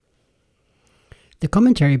The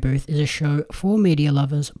Commentary Booth is a show for media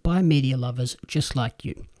lovers by media lovers just like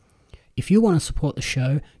you. If you want to support the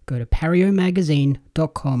show, go to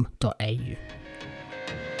pariomagazine.com.au.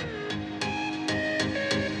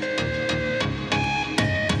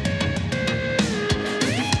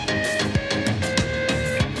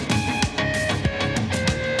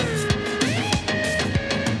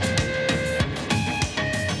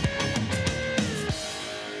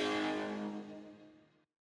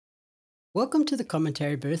 Welcome to the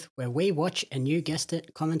Commentary Booth, where we watch and you guessed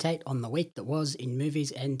it, commentate on the week that was in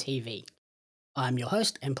movies and TV. I'm your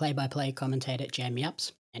host and play-by-play commentator Jamie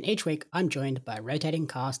Ups, and each week I'm joined by a rotating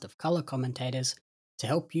cast of colour commentators to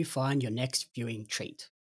help you find your next viewing treat.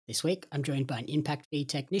 This week I'm joined by an Impact V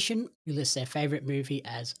technician who lists their favourite movie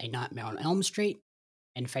as A Nightmare on Elm Street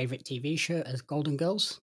and favourite TV show as Golden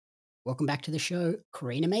Girls. Welcome back to the show,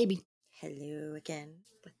 Karina Maybe. Hello again.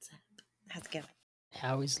 What's up? How's it going?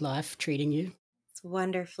 How is life treating you? It's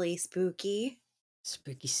wonderfully spooky.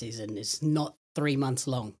 Spooky season is not 3 months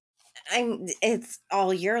long. It's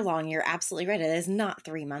all year long. You're absolutely right. It is not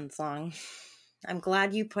 3 months long. I'm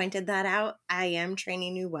glad you pointed that out. I am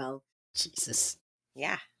training you well. Jesus.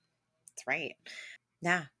 Yeah, that's right.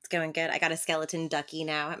 Yeah, it's going good. I got a skeleton ducky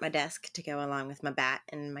now at my desk to go along with my bat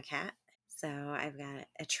and my cat. So I've got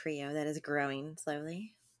a trio that is growing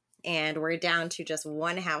slowly. And we're down to just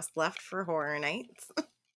one house left for horror nights.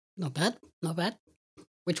 Not bad, not bad.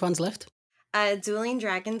 Which one's left? Dueling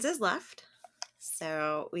Dragons is left.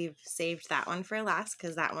 So we've saved that one for last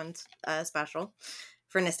because that one's special.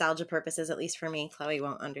 For nostalgia purposes, at least for me. Chloe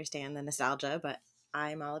won't understand the nostalgia, but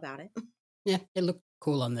I'm all about it. Yeah, it looked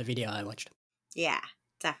cool on the video I watched. Yeah,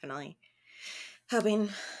 definitely.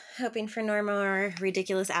 Hoping for normal or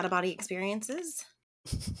ridiculous out-of-body experiences.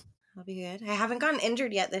 I'll be good. I haven't gotten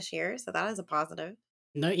injured yet this year, so that is a positive.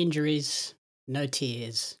 No injuries, no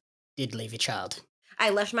tears. Did leave your child.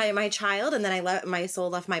 I left my child, and then my soul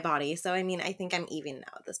left my body. So, I mean, I think I'm even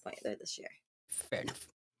now at this point this year. Fair enough.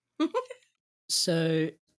 So,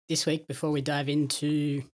 this week, before we dive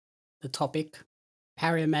into the topic,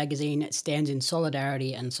 Pario Magazine stands in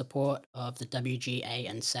solidarity and support of the WGA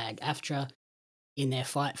and SAG-AFTRA in their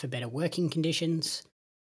fight for better working conditions.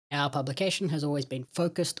 Our publication has always been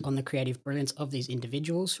focused on the creative brilliance of these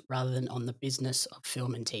individuals rather than on the business of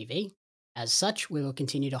film and TV. As such, we will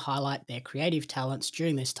continue to highlight their creative talents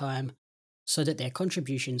during this time so that their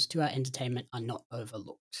contributions to our entertainment are not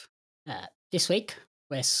overlooked. This week,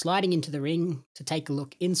 we're sliding into the ring to take a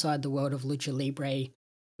look inside the world of Lucha Libre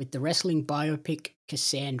with the wrestling biopic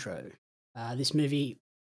Cassandro. This movie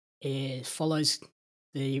follows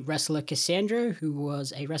the wrestler Cassandro, who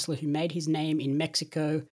was a wrestler who made his name in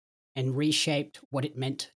Mexico and reshaped what it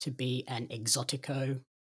meant to be an exotico.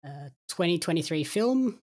 2023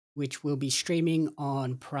 film, which will be streaming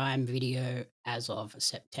on Prime Video as of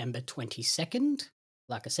September 22nd.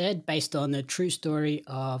 Like I said, based on the true story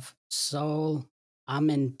of Saul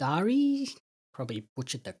Armendariz. Probably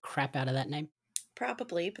butchered the crap out of that name.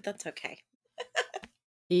 Probably, but that's okay.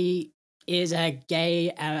 He is a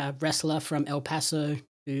gay wrestler from El Paso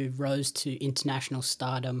who rose to international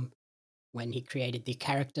stardom when he created the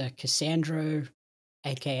character Cassandro,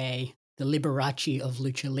 aka the Liberace of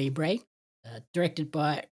Lucha Libre. Directed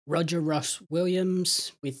by Roger Ross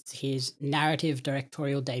Williams. With his narrative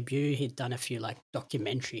directorial debut, he'd done a few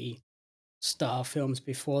documentary style films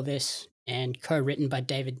before this, and co-written by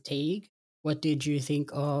David Teague. What did you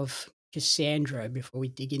think of Cassandro before we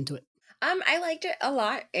dig into it? I liked it a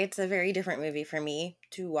lot. It's a very different movie for me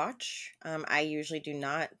to watch. I usually do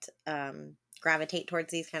not gravitate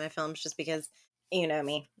towards these kind of films just because, you know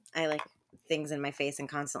me, I like things in my face and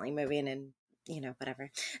constantly moving and,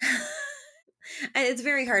 whatever. It's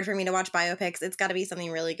very hard for me to watch biopics. It's got to be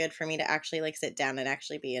something really good for me to actually sit down and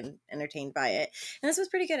actually be entertained by it. And this was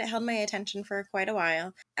pretty good. It held my attention for quite a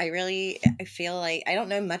while. I feel like I don't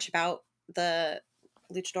know much about the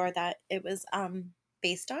luchador that it was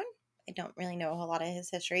based on. I don't really know a whole lot of his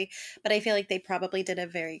history, but I feel like they probably did a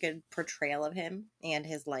very good portrayal of him and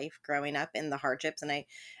his life growing up and the hardships. And I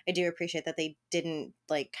do appreciate that they didn't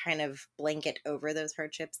kind of blanket over those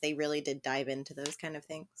hardships. They really did dive into those kind of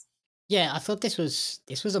things. Yeah, I thought this was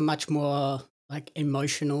a much more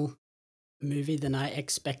emotional movie than I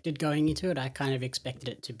expected going into it. I kind of expected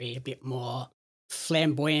it to be a bit more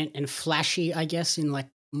flamboyant and flashy, I guess, in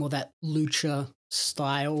more that lucha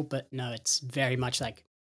style, but no, it's very much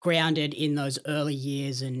grounded in those early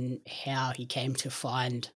years and how he came to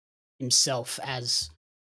find himself as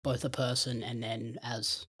both a person and then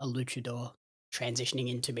as a luchador, transitioning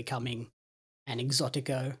into becoming an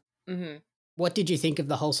exotico. Mm-hmm. What did you think of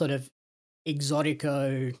the whole sort of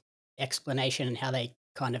exotico explanation and how they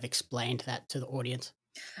kind of explained that to the audience?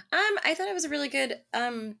 I thought it was a really good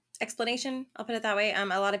explanation. I'll put it that way. A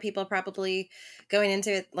lot of people probably going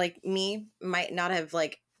into it like me might not have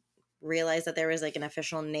like realized that there was like an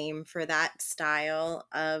official name for that style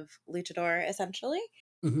of luchador, essentially.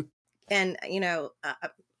 Mhm. And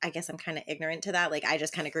I guess I'm kind of ignorant to that. Like I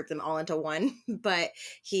just kind of grouped them all into one. But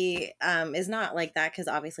he is not like that because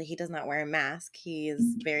obviously he does not wear a mask. He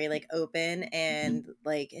is very like open and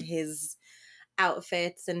like his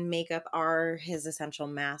outfits and makeup are his essential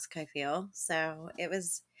mask, I feel. So it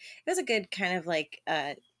was a good kind of like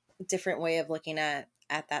different way of looking at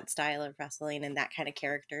that style of wrestling and that kind of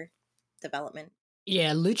character development.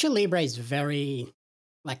 Yeah, lucha libre is very,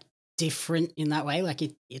 like, different in that way. Like,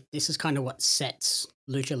 this is kind of what sets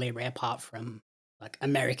lucha libre apart from, like,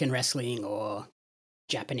 American wrestling or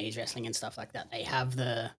Japanese wrestling and stuff like that. They have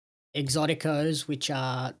the exoticos, which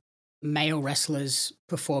are male wrestlers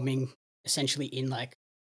performing essentially in, like,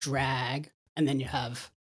 drag, and then you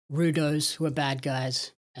have rudos, who are bad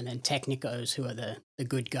guys, and then technicos, who are the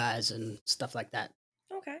good guys and stuff like that.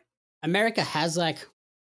 Okay. America has, like,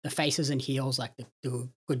 the faces and heels, like the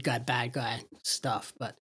good guy, bad guy stuff,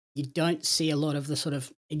 but you don't see a lot of the sort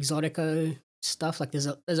of exotico stuff. Like there's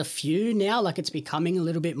a few now, like it's becoming a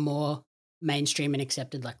little bit more mainstream and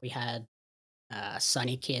accepted. Like we had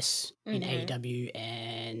Sunny Kiss in Mhm. AEW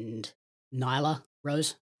and Nyla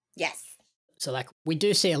Rose. Yes. So like we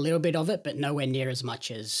do see a little bit of it, but nowhere near as much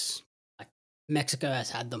as like Mexico has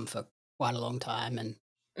had them for quite a long time. And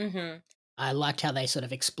Mhm. I liked how they sort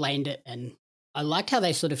of explained it, and I liked how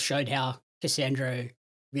they sort of showed how Cassandro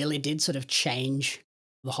really did sort of change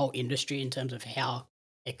the whole industry in terms of how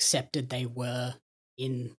accepted they were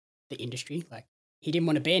in the industry. Like, he didn't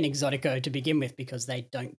want to be an exotico to begin with because they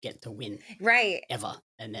don't get to win Right. ever,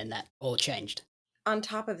 and then that all changed. On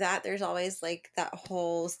top of that, there's always like that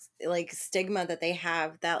whole like stigma that they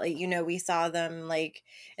have that like we saw them like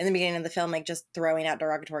in the beginning of the film like just throwing out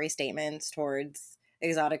derogatory statements towards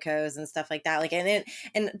exoticos and stuff like that. Like and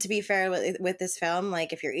to be fair with this film,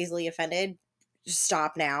 like if you're easily offended, just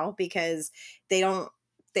stop now because they don't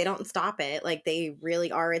they don't stop it. Like they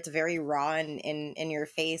really are. It's very raw and in your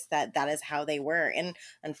face that is how they were. And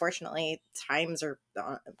unfortunately, times are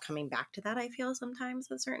coming back to that. I feel sometimes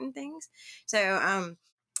with certain things. So,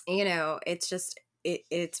 it's just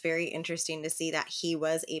it's very interesting to see that he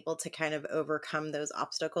was able to kind of overcome those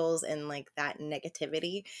obstacles and like that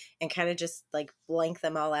negativity and kind of just like blank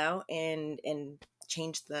them all out and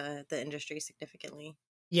change the industry significantly.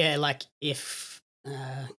 Yeah, like if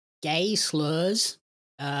gay slurs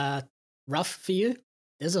rough for you,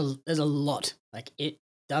 there's a lot. Like it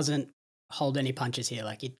doesn't hold any punches here.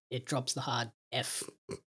 Like it drops the hard F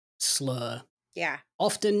slur Yeah.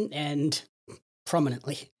 often and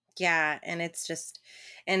prominently. Yeah, and it's just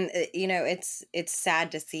and it's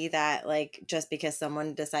sad to see that like just because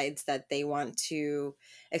someone decides that they want to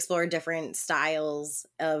explore different styles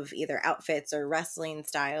of either outfits or wrestling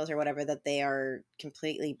styles or whatever that they are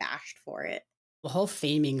completely bashed for it. The whole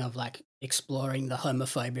theming of like exploring the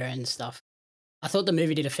homophobia and stuff. I thought the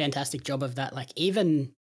movie did a fantastic job of that. Like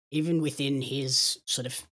even within his sort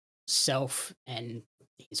of self and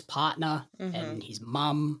his partner Mhm. and his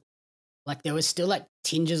mum. Like, there was still, like,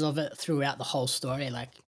 tinges of it throughout the whole story,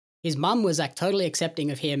 like, his mum was, like, totally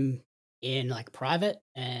accepting of him in, like, private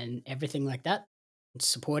and everything like that, and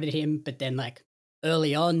supported him, but then, like,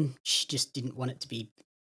 early on, she just didn't want it to be,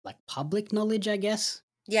 like, public knowledge, I guess?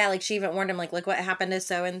 Yeah, like she even warned him like look what happened to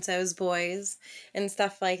so and so's boys and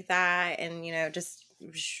stuff like that and just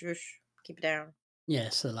shush, keep it down. Yeah,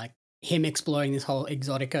 so, like, him exploring this whole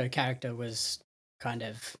Exotico character was kind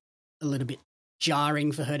of a little bit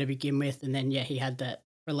jarring for her to begin with, and then, yeah, he had that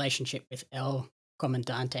relationship with El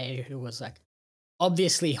Comandante, who was, like,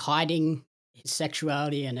 obviously hiding his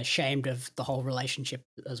sexuality and ashamed of the whole relationship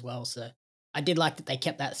as well. So I did like that they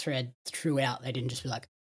kept that thread throughout. They didn't just be like,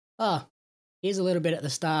 oh, here's a little bit at the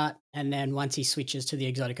start. And then once he switches to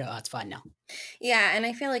the Exotica, oh, it's fine now. Yeah, and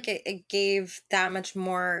I feel like it gave that much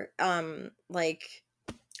more like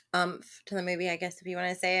to the movie, I guess if you want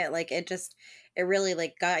to say it. Like it really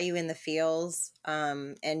like got you in the feels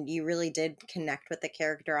and you really did connect with the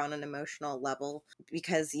character on an emotional level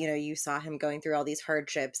because you saw him going through all these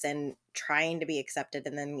hardships and trying to be accepted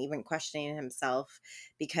and then even questioning himself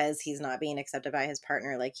because he's not being accepted by his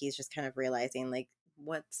partner. Like he's just kind of realizing like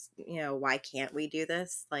what's why can't we do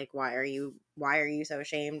this? Like why are you so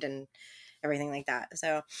ashamed and everything like that.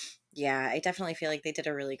 So yeah, I definitely feel like they did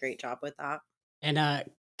a really great job with that. And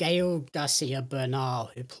Gail Garcia Bernal,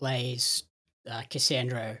 who plays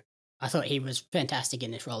Cassandro, I thought he was fantastic in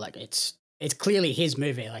this role. Like it's clearly his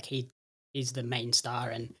movie. Like he's the main star,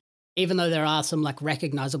 and even though there are some like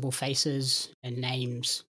recognizable faces and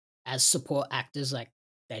names as support actors, like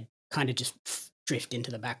they kind of just drift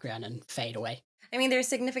into the background and fade away. I mean, they're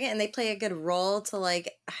significant and they play a good role to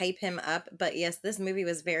like hype him up. But yes, this movie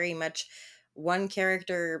was very much one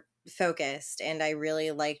character focused. And I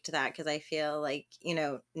really liked that because I feel like,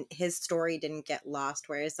 his story didn't get lost.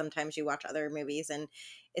 Whereas sometimes you watch other movies and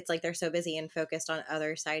it's like they're so busy and focused on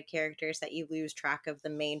other side characters that you lose track of the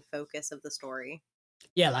main focus of the story.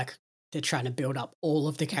 Yeah, like they're trying to build up all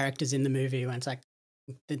of the characters in the movie when it's like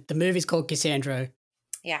the movie's called Cassandro.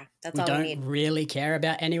 Yeah, that's We all we don't need. really care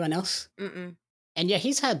about anyone else. Mm-mm. And yeah,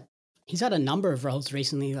 he's had a number of roles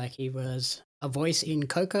recently. Like he was a voice in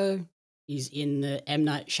Coco. He's in the M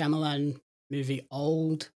Night Shyamalan movie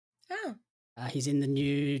Old. Oh, He's in the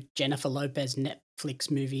new Jennifer Lopez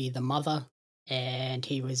Netflix movie The Mother, and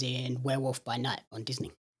he was in Werewolf by Night on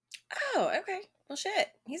Disney. oh, okay. Well, shit.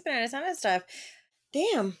 He's been in a ton of stuff.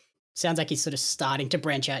 Damn. Sounds like he's sort of starting to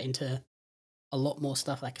branch out into a lot more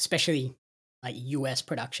stuff, like especially like US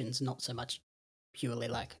productions, not so much purely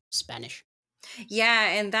like Spanish. Yeah,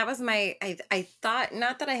 and that was I thought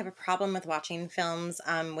not that I have a problem with watching films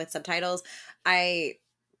with subtitles. I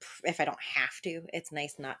if I don't have to, it's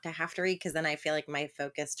nice not to have to read because then I feel like my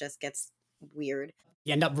focus just gets weird.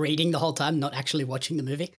 You end up reading the whole time, not actually watching the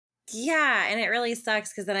movie. Yeah, and it really sucks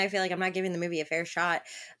because then I feel like I'm not giving the movie a fair shot.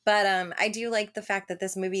 But I do like the fact that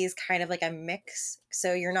this movie is kind of like a mix,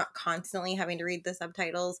 so you're not constantly having to read the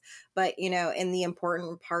subtitles, but in the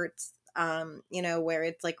important parts, where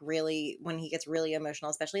it's like really when he gets really emotional,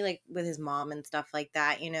 especially like with his mom and stuff like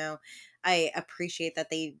that. I appreciate that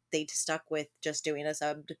they stuck with just doing a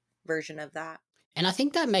subbed version of that. And I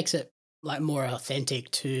think that makes it like more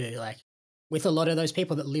authentic too. Like with a lot of those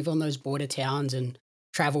people that live on those border towns and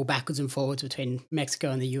travel backwards and forwards between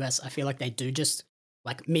Mexico and the US, I feel like they do just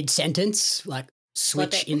like mid sentence, like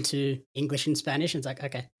Flip switch it. into English and Spanish. And it's like,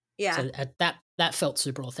 okay. Yeah, So that felt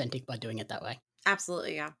super authentic by doing it that way.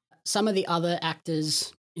 absolutely. Yeah. Some of the other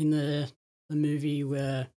actors in the movie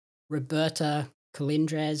were Roberta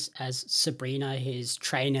Colindres as Sabrina, his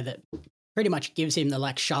trainer that pretty much gives him the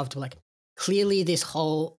like shove to like clearly this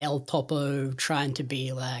whole El Topo trying to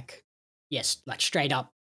be like, yes, like straight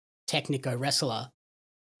up technico wrestler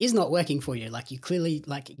is not working for you. Like you clearly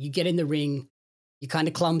like you get in the ring, you're kind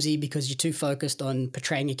of clumsy because you're too focused on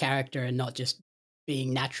portraying a character and not just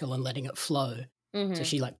being natural and letting it flow. So Mm-hmm.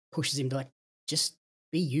 she like pushes him to like just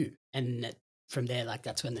be you, and from there like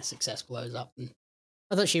that's when the success blows up. And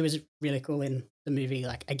I thought she was really cool in the movie.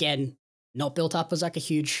 Like again, not built up as like a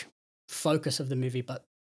huge focus of the movie, but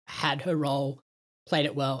had her role, played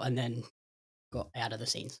it well, and then got out of the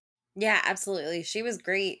scenes. Yeah, absolutely. She was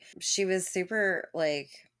great. She was super like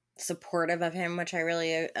supportive of him, which I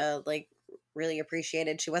really like really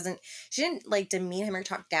appreciated. She didn't like demean him or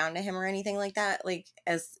talk down to him or anything like that. Like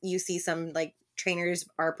as you see some like trainers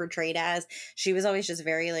are portrayed as. She was always just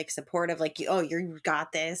very like supportive like oh, you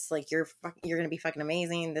got this. Like you're going to be fucking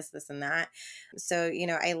amazing, this and that. So,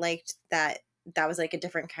 I liked that that was like a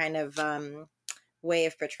different kind of way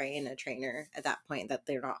of portraying a trainer at that point that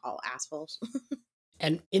they're not all assholes.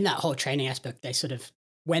 And in that whole training aspect, they sort of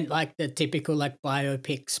went like the typical like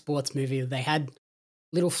biopic sports movie. They had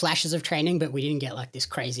little flashes of training, but we didn't get like this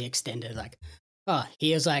crazy extended like, oh,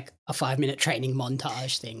 here's like a 5 minute training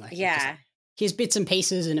montage thing. Like it just Yeah. here's bits and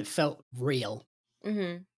pieces, and it felt real.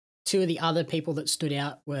 Mhm. Two of the other people that stood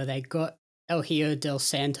out were they got El Hijo del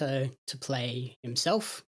Santo to play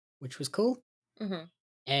himself, which was cool. Mhm.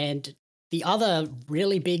 And the other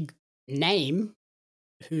really big name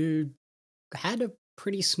who had a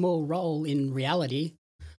pretty small role in reality,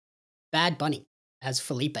 Bad Bunny as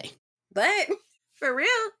Felipe. But for real?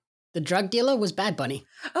 The drug dealer was Bad Bunny.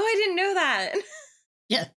 Oh, I didn't know that.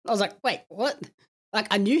 Yeah. I was like, wait, what? Like,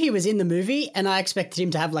 I knew he was in the movie and I expected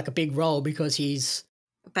him to have like a big role because he's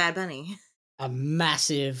Bad Bunny. a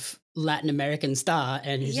massive Latin American star.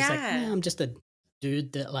 And he's just like, yeah, Yeah. I'm just a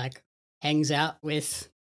dude that like hangs out with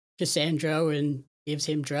Cassandro and gives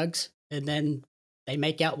him drugs. And then they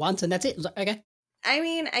make out once and that's it. I was like, okay. I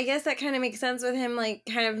mean, I guess that kind of makes sense with him like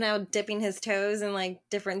kind of now dipping his toes in like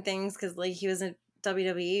different things cuz like he was in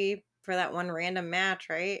WWE for that one random match,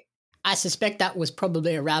 right? I suspect that was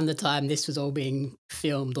probably around the time this was all being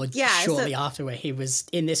filmed or Yeah, so shortly after where he was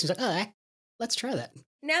in this. He was like, oh, let's try that.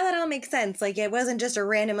 now that all makes sense. Like it wasn't just a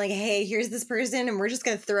random like, hey, here's this person and we're just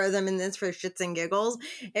gonna throw them in this for shits and giggles.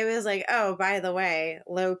 It was like, oh, by the way,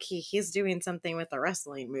 low key, he's doing something with the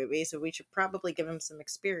wrestling movie, so we should probably give him some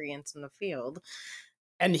experience in the field.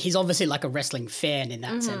 And he's obviously like a wrestling fan in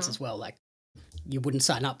that sense Hmm. as well. Like you wouldn't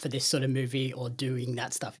sign up for this sort of movie or doing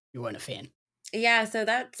that stuff if you weren't a fan. Yeah, so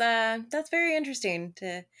that's very interesting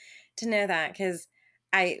to to know that because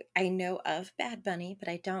I know of Bad Bunny, but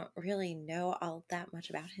I don't really know all that much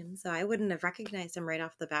about him, so I wouldn't have recognized him right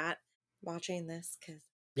off the bat watching this. Because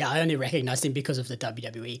Yeah, I only recognized him because of the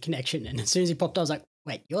WWE connection, and as soon as he popped, I was like,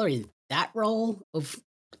 "Wait, you're in that role? Of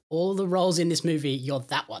all the roles in this movie, you're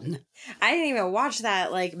that one." I didn't even watch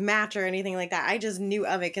that, like, match or anything like that. I just knew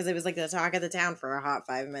of it because it was, like, the talk of the town for a hot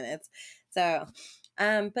 5 minutes. So,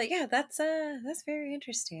 but yeah, that's very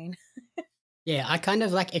interesting. Yeah, I kind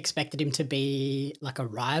of, like, expected him to be, like, a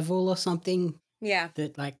rival or something Yeah.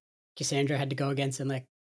 that, like, Cassandra had to go against and, like,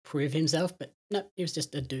 prove himself, but no, he was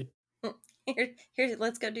just a dude. Here,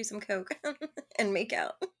 let's go do some coke and make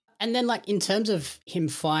out. And then, like, in terms of him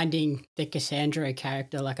finding the Cassandra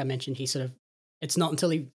character, like I mentioned, he sort of it's not until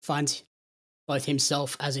he finds both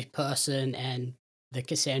himself as a person and the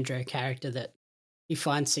Cassandra character that he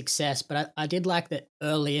finds success. But I did like that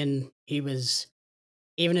early in he was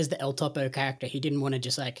even as the El Topo character, he didn't want to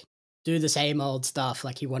just like do the same old stuff.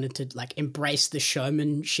 Like he wanted to like embrace the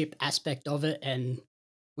showmanship aspect of it. And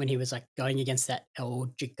when he was like going against that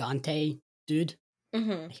El Gigante dude,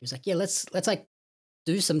 Mhm. he was like, "Yeah, let's like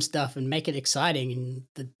do some stuff and make it exciting." And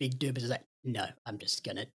the big dude was like, "No, I'm just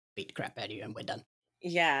gonna beat the crap out of you and we're done."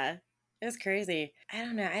 Yeah. It was crazy. I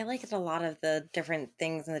don't know. I liked a lot of the different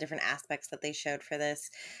things and the different aspects that they showed for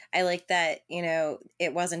this. I like that,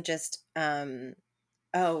 it wasn't just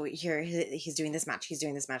oh, here he's doing this match, he's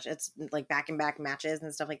doing this match. It's like back and back matches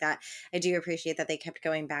and stuff like that. I do appreciate that they kept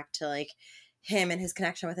going back to like him and his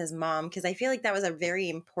connection with his mom because I feel like that was a very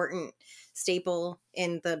important staple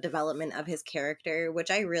in the development of his character,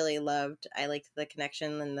 which I really loved. I liked the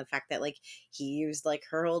connection and the fact that like he used like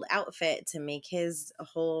her old outfit to make his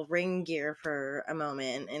whole ring gear for a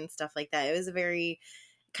moment and stuff like that. It was a very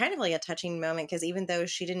kind of like a touching moment because even though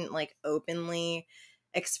she didn't like openly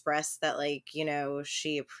express that like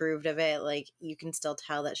she approved of it, like you can still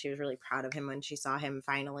tell that she was really proud of him when she saw him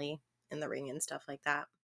finally in the ring and stuff like that.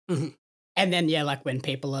 Mhm. And then, yeah, like when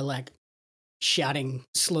people are like shouting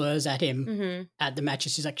slurs at him Hmm. at the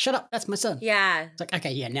matches, she's like, "Shut up, that's my son." Yeah. It's like,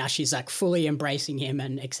 okay, yeah, now she's like fully embracing him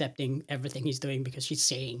and accepting everything he's doing because she's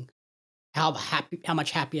seeing how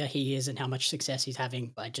much happier he is and how much success he's having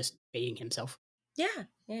by just being himself. Yeah,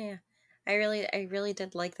 yeah, yeah. I really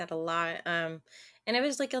did like that a lot. And it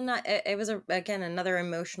was like it was again another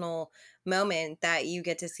emotional moment that you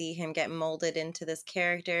get to see him get molded into this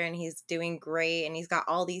character, and he's doing great, and he's got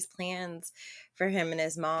all these plans for him and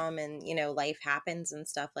his mom, and life happens and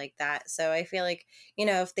stuff like that. So I feel like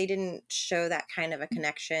if they didn't show that kind of a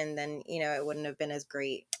connection, then it wouldn't have been as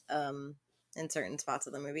great in certain spots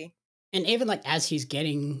of the movie. And even like as he's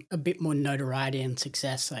getting a bit more notoriety and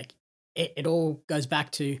success, like it all goes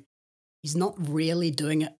back to he's not really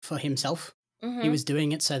doing it for himself. He Hmm. was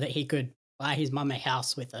doing it so that he could buy his mum a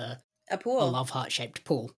house with A a pool. love heart shaped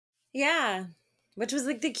pool. Yeah. Which was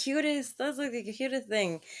like the cutest. That's like the cutest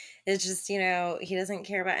thing. It's just, he doesn't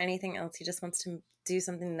care about anything else. He just wants to do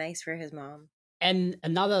something nice for his mom. And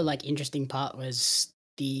another like interesting part was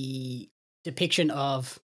the depiction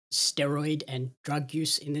of steroid and drug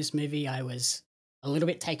use in this movie. I was a little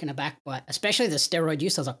bit taken aback by especially the steroid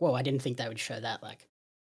use. I was like, whoa, I didn't think they would show that. Like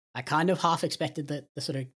I kind of half expected that the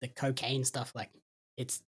sort of the cocaine stuff, like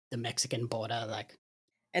it's the Mexican border, like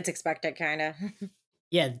It's expected, kind of.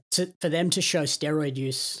 yeah, for them to show steroid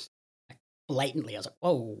use like, blatantly, I was like,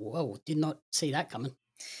 whoa, whoa, did not see that coming.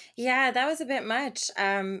 Yeah, that was a bit much.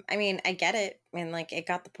 I mean, I get it. And like it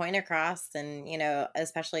got the point across. And,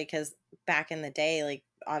 especially because back in the day, like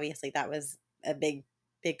obviously that was a big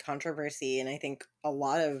controversy. And I think a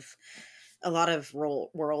lot of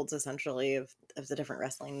worlds essentially of the different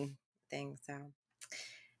wrestling things. So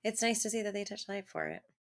it's nice to see that they touched light for it.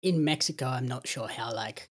 In Mexico, I'm not sure how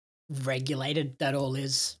like regulated that all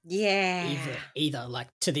is Yeah. either. Like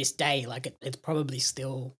to this day, like it's probably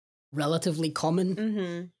still relatively common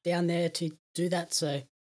Mhm. down there to do that. So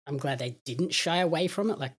I'm glad they didn't shy away from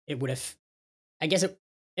it. Like it would have, I guess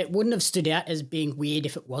it wouldn't have stood out as being weird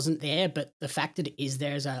if it wasn't there. But the fact that it is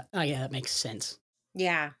there is a oh yeah, that makes sense.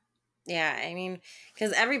 Yeah. Yeah, I mean,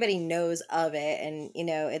 because everybody knows of it, and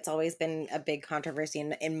it's always been a big controversy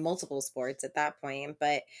in multiple sports at that point.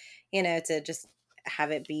 But to just have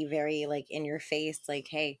it be very like in your face, like,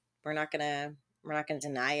 hey, we're not gonna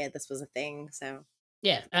deny it. This was a thing. So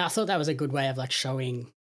Yeah, and I thought that was a good way of like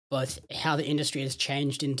showing both how the industry has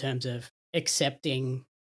changed in terms of accepting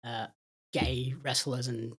uh, gay wrestlers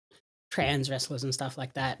and trans wrestlers and stuff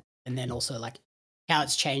like that, and then also like how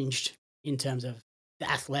it's changed in terms of the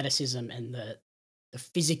athleticism and the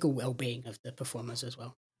physical well being of the performers as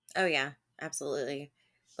well. oh yeah, absolutely.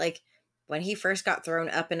 Like when he first got thrown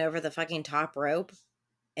up and over the fucking top rope.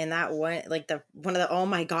 And that one, like one of the, oh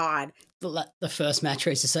my God. The first match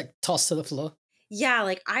where he's just like tossed to the floor. Yeah,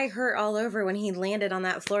 like I hurt all over when he landed on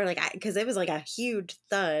that floor, like because it was like a huge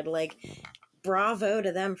thud. Like, bravo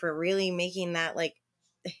to them for really making that like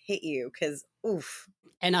hit you, because oof.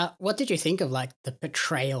 And what did you think of like the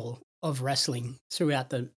portrayal of wrestling throughout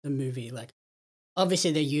the movie? Like,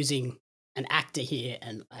 obviously they're using an actor here,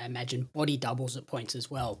 and I imagine body doubles at points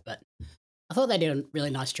as well. But I thought they did a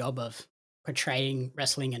really nice job of portraying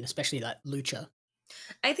wrestling, and especially that lucha.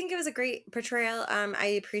 I think it was a great portrayal. I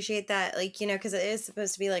appreciate that, like, because it is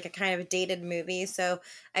supposed to be like a kind of dated movie. So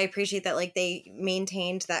I appreciate that, like, they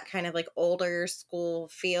maintained that kind of like older school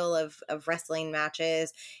feel of wrestling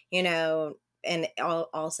matches, and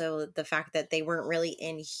also the fact that they weren't really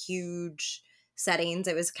in huge settings.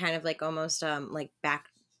 It was kind of like almost like back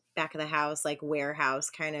of the house, like warehouse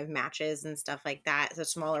kind of matches and stuff like that. So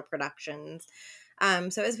smaller productions.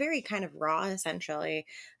 So it was very kind of raw, essentially,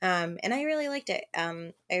 and I really liked it.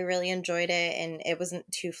 I really enjoyed it, and it wasn't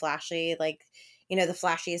too flashy. Like, the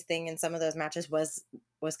flashiest thing in some of those matches was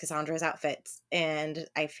Cassandro's outfits, and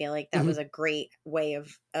I feel like that was Mhm. a great way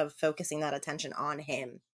of focusing that attention on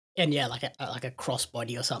him. And yeah, like a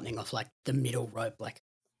crossbody or something off like the middle rope. Like,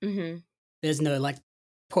 Hmm. there's no like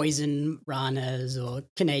poison ranas or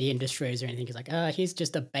Canadian destroyers or anything. It's like, here's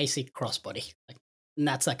just a basic crossbody. Like, and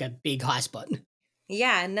that's like a big high spot.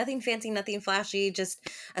 Yeah, nothing fancy, nothing flashy, just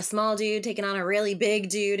a small dude taking on a really big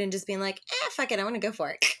dude and just being like, fuck it, I want to go for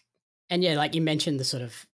it. And yeah, like you mentioned, the sort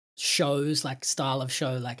of shows, like style of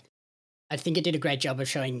show, like I think it did a great job of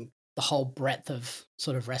showing the whole breadth of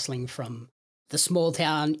sort of wrestling, from the small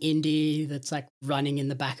town indie that's like running in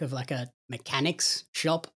the back of like a mechanics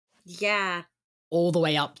shop, Yeah. all the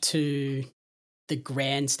way up to the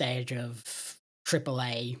grand stage of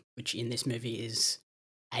AAA, which in this movie is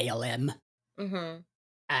ALM, Hmm.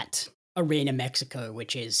 at Arena Mexico,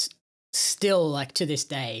 which is still like to this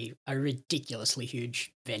day a ridiculously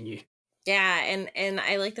huge venue. Yeah, and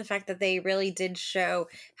I like the fact that they really did show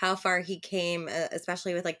how far he came,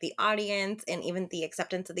 especially with like the audience and even the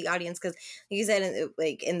acceptance of the audience. Because, like you said,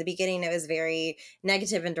 like in the beginning, it was very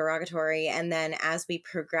negative and derogatory, and then as we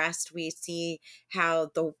progressed, we see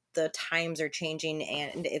how the times are changing,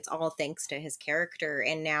 and it's all thanks to his character.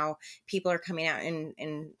 And now people are coming out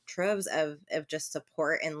in troves of just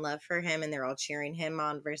support and love for him, and they're all cheering him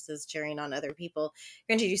on versus cheering on other people.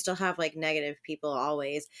 Granted, you still have like negative people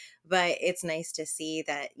always, but it's nice to see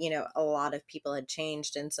that a lot of people had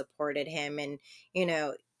changed and supported him, and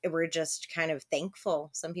we're just kind of thankful.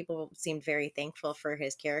 Some people seemed very thankful for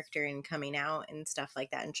his character and coming out and stuff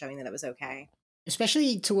like that and showing that it was okay.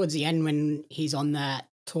 Especially towards the end when he's on that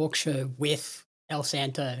talk show with El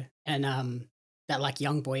Santo, and that like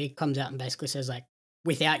young boy comes out and basically says like,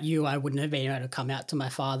 without you I wouldn't have been able to come out to my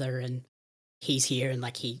father, and he's here, and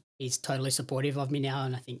like he's totally supportive of me now.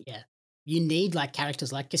 And I think, yeah, you need like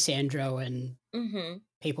characters like Cassandro and Hmm.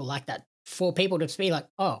 people like that for people to be like,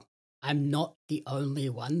 oh, I'm not the only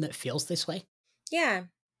one that feels this way. Yeah.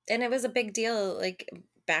 And it was a big deal like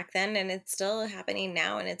back then, and it's still happening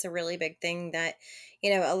now, and it's a really big thing that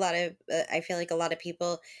a lot of I feel like a lot of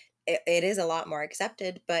people, it is a lot more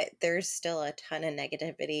accepted, but there's still a ton of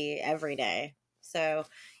negativity every day. So,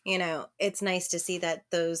 it's nice to see that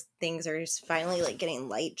those things are just finally like getting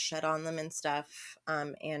light shed on them and stuff,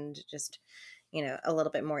 and just a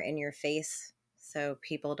little bit more in your face so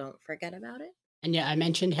people don't forget about it. And yeah, I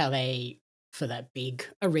mentioned how they, for that big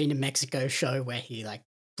Arena Mexico show where he like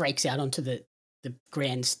breaks out onto the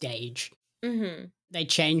grand stage, Mhm. they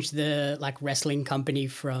changed the like wrestling company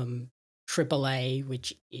from AAA,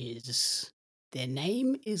 which is, their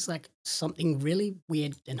name is like something really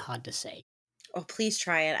weird and hard to say. Oh, please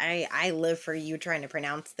try it. I live for you trying to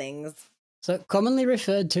pronounce things. So commonly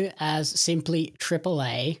referred to as simply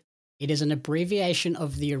AAA, it is an abbreviation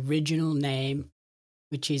of the original name,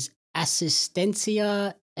 which is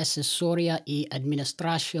Asistencia Asesoria y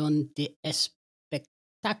Administración de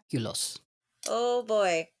Espectáculos. Oh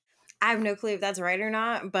boy. I have no clue if that's right or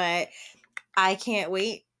not, but I can't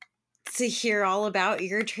wait to hear all about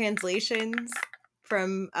your translations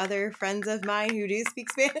from other friends of mine who do speak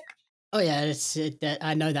Spanish. Oh yeah, that,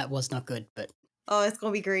 I know that was not good, but Oh, it's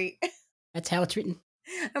going to be great. that's how it's written.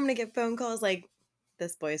 I'm going to get phone calls like,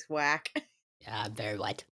 this boy's whack. Yeah, very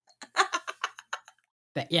white.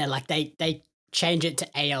 But yeah, like they change it to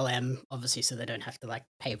ALM obviously, so they don't have to like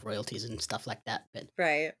pay royalties and stuff like that. But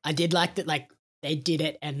Right. I did like that, like they did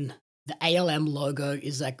it, and the ALM logo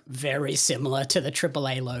is like very similar to the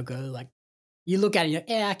AAA logo. Like you look at it, and you're like,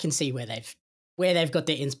 yeah, I can see where they've got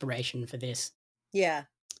their inspiration for this. Yeah.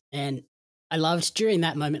 And I loved during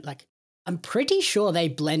that moment, like I'm pretty sure they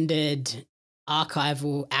blended.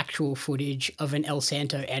 archival actual footage of an El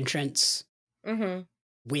Santo entrance Mhm.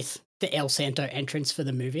 with the El Santo entrance for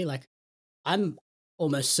the movie. Like, I'm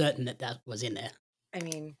almost certain that that was in there. I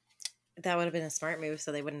mean, that would have been a smart move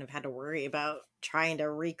so they wouldn't have had to worry about trying to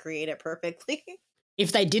recreate it perfectly.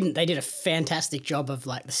 If they didn't, they did a fantastic job of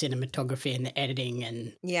like the cinematography and the editing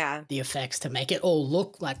and Yeah. the effects to make it all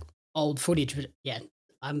look like old footage. But yeah,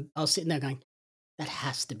 I was sitting there going, that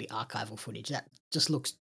has to be archival footage. That just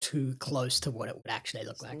looks too close to what it would actually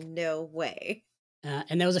look There's like. no way.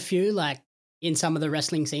 And there was a few like in some of the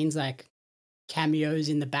wrestling scenes, like cameos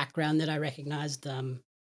in the background that I recognized.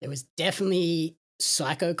 There was definitely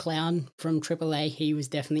Psycho Clown from AAA. He was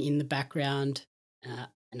definitely in the background.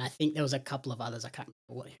 And I think there was a couple of others. I can't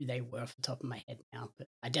remember who they were off the top of my head now, but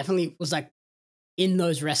I definitely was like in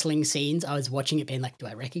those wrestling scenes. I was watching it being like, do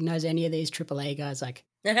I recognize any of these AAA guys? Like,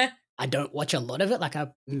 I don't watch a lot of it. Like,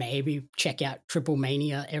 I maybe check out Triple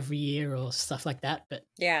Mania every year or stuff like that. But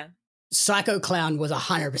Yeah. Psycho Clown was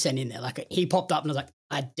 100% in there. Like, he popped up and I was like,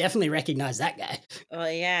 I definitely recognize that guy. Well,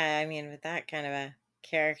 yeah, I mean, with that kind of a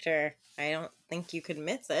character, I don't think you could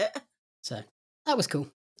miss it. So that was cool.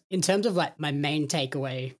 In terms of like my main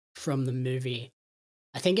takeaway from the movie,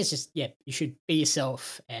 I think it's just, yeah, you should be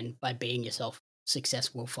yourself. And by being yourself,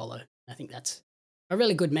 success will follow. I think that's a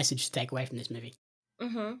really good message to take away from this movie.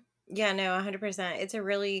 Mhm. Yeah, no, 100%. It's a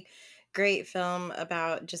really great film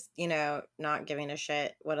about just, not giving a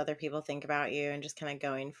shit what other people think about you and just kind of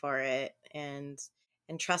going for it and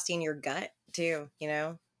trusting your gut too.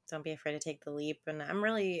 Don't be afraid to take the leap. And I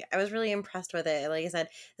was really impressed with it. Like I said,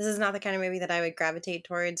 this is not the kind of movie that I would gravitate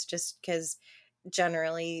towards just cuz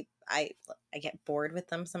generally I get bored with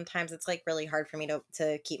them sometimes. It's like really hard for me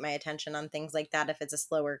to keep my attention on things like that if it's a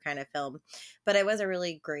slower kind of film. But it was a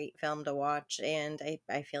really great film to watch, and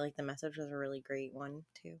I feel like the message was a really great one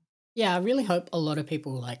too. Yeah, I really hope a lot of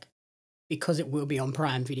people, like, because it will be on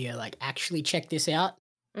Prime Video, like, actually check this out.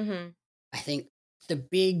 Mhm. I think the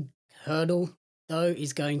big hurdle, though,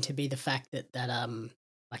 is going to be the fact that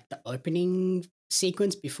like, the opening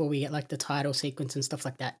sequence before we get, like, the title sequence and stuff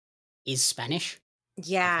like that is Spanish. Like, I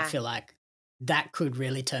Yeah. feel like that could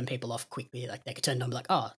really turn people off quickly. Like, they could turn on and be like,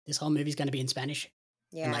 "Oh, this whole movie's gonna be in Spanish,"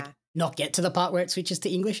 and, like, Yeah. not get to the part where it switches to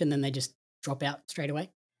English, and then they just drop out straight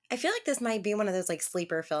away. I feel like this might be one of those like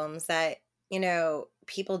sleeper films that,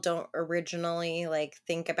 people don't originally like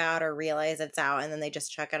think about or realize it's out and then they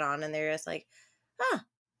just chuck it on and they're just like, "Huh,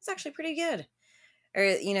 it's actually pretty good."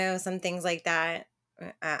 Or, some things like that.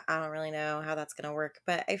 I don't really know how that's going to work,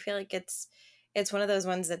 but I feel like it's one of those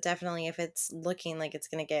ones that definitely if it's looking like it's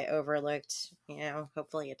going to get overlooked,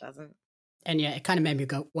 hopefully it doesn't, And, yeah, it kinda made me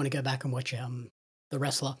go wanna go back and watch, The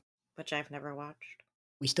Wrestler. which I've never watched.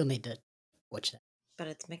 We still need to watch that. But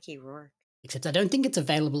it's Mickey Rourke. Except I don't think it's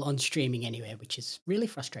available on streaming anywhere, which is really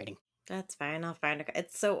frustrating. That's fine. I'll find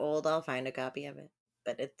it's so old. I'll find a copy of it,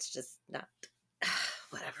 but it's just not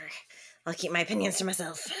whatever. I'll keep my opinions to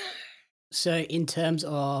myself. So, in terms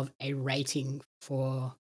of a rating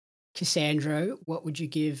for Cassandro, what would you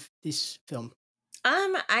give this film?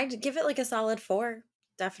 I'd give it like a solid 4.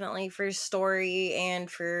 Definitely for story and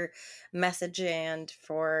for message and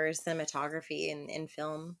for cinematography in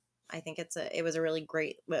film. I think it was a really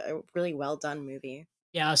great, a really well done movie.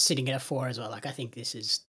 Yeah, I was sitting at a 4 as well. Like, I think this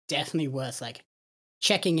is definitely worth, like,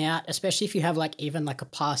 checking out, especially if you have, like, even, like, a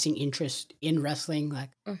passing interest in wrestling.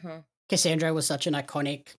 Like, Hmm. Cassandro was such an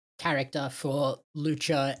iconic character for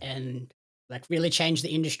lucha and, like, really changed the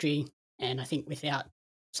industry. And I think without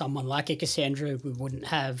someone like a Cassandra, we wouldn't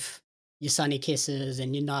have your Sunny Kisses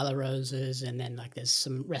and your Nyla Roses. And then, like, there's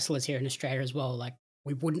some wrestlers here in Australia as well. Like,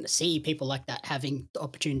 we wouldn't see people like that having the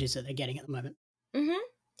opportunities that they're getting at the moment. Hmm.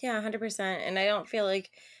 Yeah, 100%. And I don't feel like,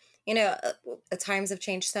 times have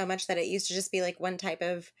changed so much that it used to just be like one type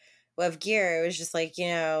of gear. It was just like,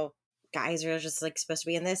 guys are just like supposed to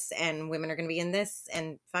be in this and women are going to be in this.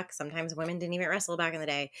 And fuck, sometimes women didn't even wrestle back in the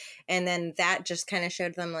day. And then that just kind of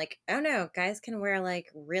showed them like, oh no, guys can wear like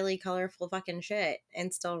really colorful fucking shit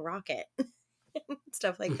and still rock it.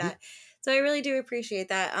 Stuff like Mhm. that. So I really do appreciate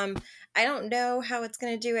that. I don't know how it's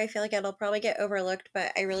going to do. I feel like it'll probably get overlooked,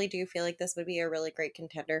 but I really do feel like this would be a really great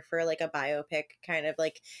contender for like a biopic kind of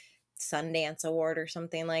like Sundance award or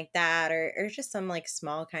something like that or just some like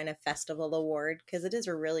small kind of festival award because it is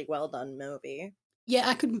a really well done movie. Yeah,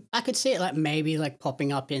 I could see it like maybe like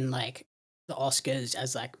popping up in like the Oscars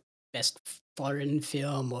as like best foreign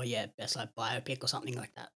film or yeah, best like biopic or something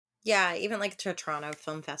like that. Yeah, even like to Toronto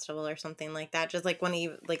Film Festival or something like that. Just like one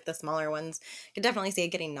of like the smaller ones. Could definitely see it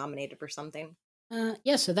getting nominated for something.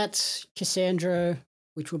 Yeah, so that's Cassandra,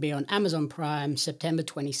 which will be on Amazon Prime September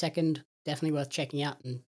 22nd. Definitely worth checking out.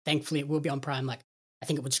 And thankfully, it will be on Prime. Like, I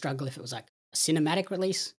think it would struggle if it was like a cinematic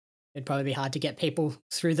release, it'd probably be hard to get people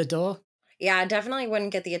through the door. Yeah, definitely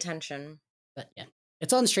wouldn't get the attention. But yeah,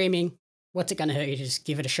 it's on streaming. What's it going to hurt you to just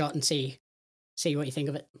give it a shot and see what you think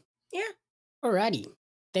of it? Yeah. Alrighty.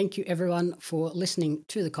 Thank you everyone for listening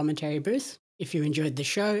to the commentary booth. If you enjoyed the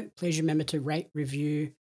show, please remember to rate,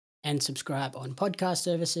 review, and subscribe on podcast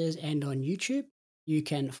services and on YouTube. You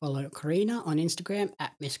can follow Karina on Instagram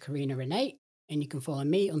at Miss Karina Renee, and you can follow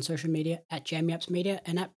me on social media at Jamie Apps Media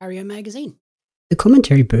and at Pario Magazine. The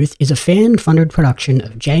commentary booth is a fan-funded production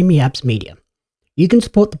of Jamie Apps Media. You can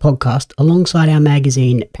support the podcast alongside our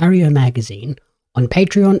magazine, Pario Magazine, on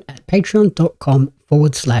Patreon at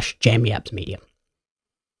patreon.com/Jamie Apps Media.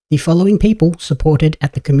 The following people supported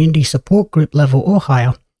at the community support group level or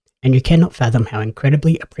higher, and you cannot fathom how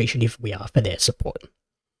incredibly appreciative we are for their support.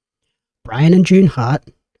 Brian and June Hart,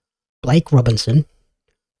 Blake Robinson,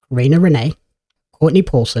 Karina Renee, Courtney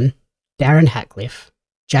Paulson, Darren Hatcliffe,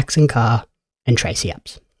 Jackson Carr, and Tracy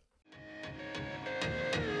Apps.